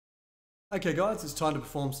Okay guys, it's time to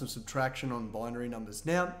perform some subtraction on binary numbers.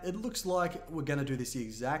 Now, it looks like we're going to do this the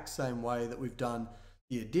exact same way that we've done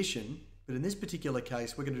the addition, but in this particular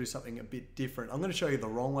case, we're going to do something a bit different. I'm going to show you the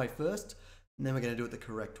wrong way first, and then we're going to do it the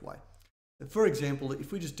correct way. For example,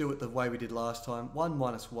 if we just do it the way we did last time, 1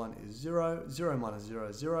 minus 1 is 0, 0 minus 0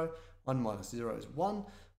 is 0, 1 minus 0 is 1,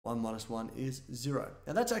 1 minus 1 is 0.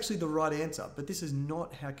 Now that's actually the right answer, but this is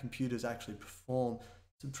not how computers actually perform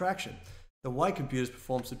subtraction. The way computers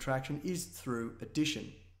perform subtraction is through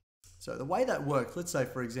addition. So the way that works, let's say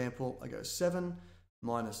for example, I go 7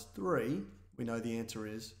 minus 3, we know the answer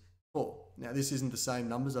is 4. Now this isn't the same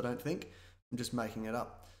numbers, I don't think, I'm just making it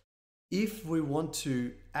up. If we want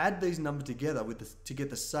to add these numbers together to get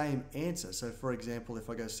the same answer, so for example, if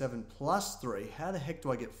I go 7 plus 3, how the heck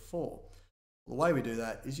do I get 4? Well, the way we do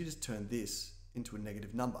that is you just turn this into a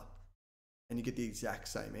negative number and you get the exact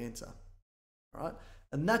same answer. All right,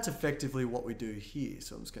 and that's effectively what we do here.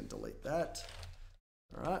 So I'm just going to delete that.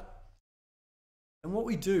 All right, and what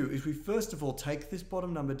we do is we first of all take this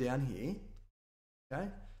bottom number down here, okay,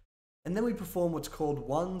 and then we perform what's called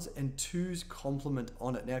ones and twos complement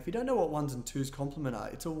on it. Now, if you don't know what ones and twos complement are,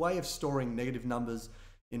 it's a way of storing negative numbers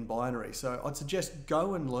in binary. So I'd suggest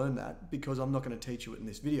go and learn that, because I'm not going to teach you it in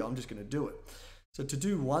this video. I'm just going to do it. So to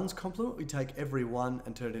do ones complement, we take every 1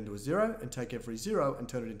 and turn it into a 0, and take every 0 and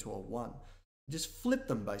turn it into a 1. Just flip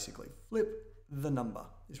them, basically. Flip the number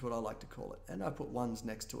is what I like to call it. And I put ones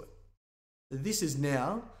next to it. This is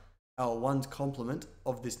now our ones complement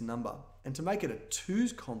of this number. And to make it a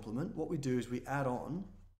twos complement, what we do is we add on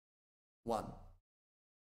 1.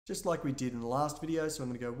 Just like we did in the last video. So I'm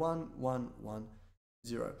going to go 1, 1, 1,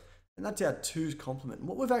 0. And that's our twos complement. And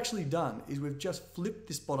what we've actually done is we've just flipped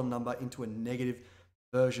this bottom number into a negative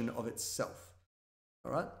version of itself.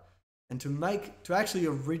 All right. And to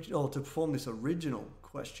perform this original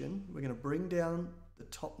question, we're going to bring down the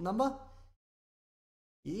top number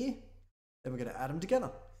here, then we're going to add them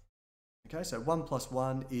together. Okay, so 1 plus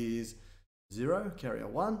 1 is 0, carry a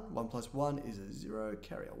 1. 1 plus 1 is a 0,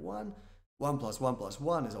 carry a 1. 1 plus 1 plus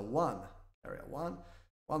 1 is a 1, carry a 1.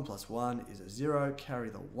 1 plus 1 is a 0, carry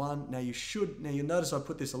the 1. Now you'll notice I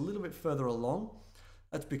put this a little bit further along.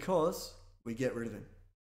 That's because we get rid of him.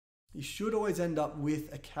 You should always end up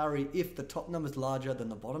with a carry if the top number is larger than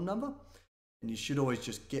the bottom number, and you should always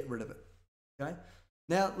just get rid of it. Okay.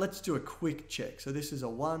 Now let's do a quick check. So this is a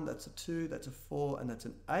 1, that's a 2, that's a 4, and that's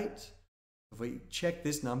an 8. If we check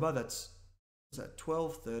this number, that's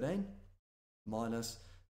 12, 13 minus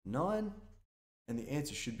 9, and the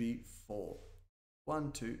answer should be 4.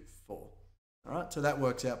 1, 2, 4. All right, so that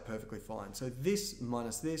works out perfectly fine. So this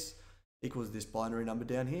minus this equals this binary number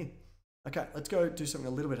down here. Okay, let's go do something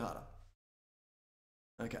a little bit harder.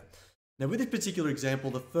 Okay, now with this particular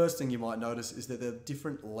example, the first thing you might notice is that there are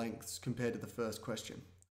different lengths compared to the first question.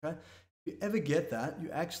 Okay, if you ever get that,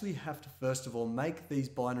 you actually have to first of all make these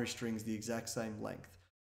binary strings the exact same length.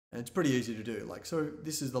 And it's pretty easy to do. Like, so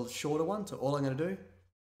this is the shorter one, so all I'm going to do,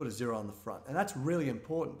 put a 0 on the front. And that's really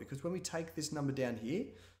important, because when we take this number down here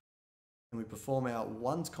and we perform our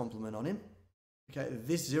ones complement on him, okay,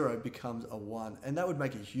 this 0 becomes a 1, and that would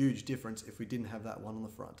make a huge difference if we didn't have that 1 on the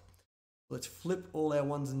front. Let's flip all our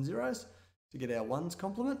 1s and 0s to get our ones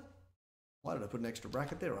complement. Why did I put an extra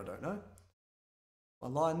bracket there? I don't know.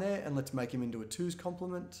 One line there, and let's make him into a 2's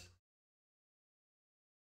complement.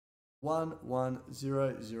 1, 1,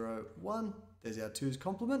 0, 0, 1. There's our 2's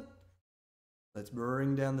complement. Let's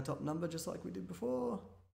bring down the top number just like we did before.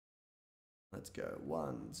 Let's go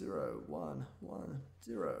 1, 0, 1, 1,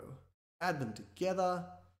 0. Add them together.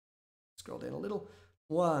 Scroll down a little.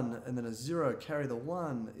 1 and then a 0, carry the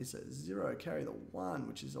 1 is a 0, carry the 1,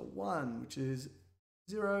 which is a 1, which is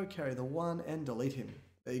 0, carry the 1, and delete him.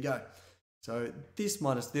 There you go. So this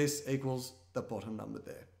minus this equals the bottom number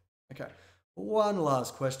there. Okay, one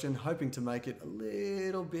last question, hoping to make it a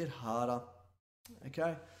little bit harder.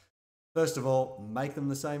 Okay, first of all, make them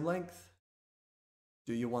the same length.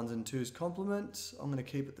 Do your 1s and 2s complement. I'm going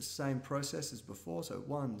to keep it the same process as before. So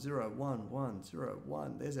 1, 0, 1, 1, 0,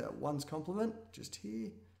 1. There's our 1's complement just here.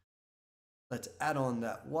 Let's add on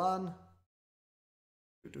that 1.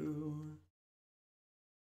 Add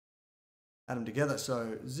them together.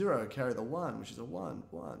 So 0, carry the 1, which is a 1,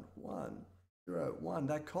 1, 1, 0, 1.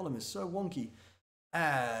 That column is so wonky.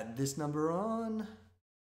 Add this number on.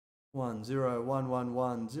 1, 0, 1, 1,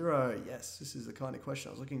 1, 0. Yes, this is the kind of question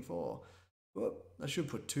I was looking for. Whoop, I should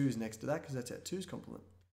put 2's next to that, because that's our 2's complement.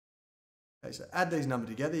 Okay, so add these numbers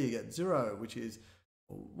together, you get 0, which is,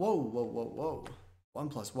 whoa, whoa, whoa, whoa. 1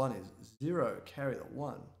 plus 1 is 0, carry the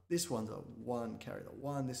 1. This one's a 1, carry the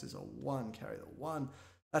 1. This is a 1, carry the 1.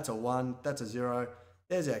 That's a 1, that's a 0.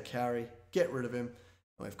 There's our carry, get rid of him.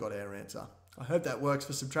 we've got our answer. I hope that works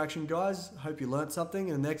for subtraction, guys. I hope you learnt something.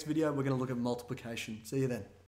 In the next video, we're going to look at multiplication. See you then.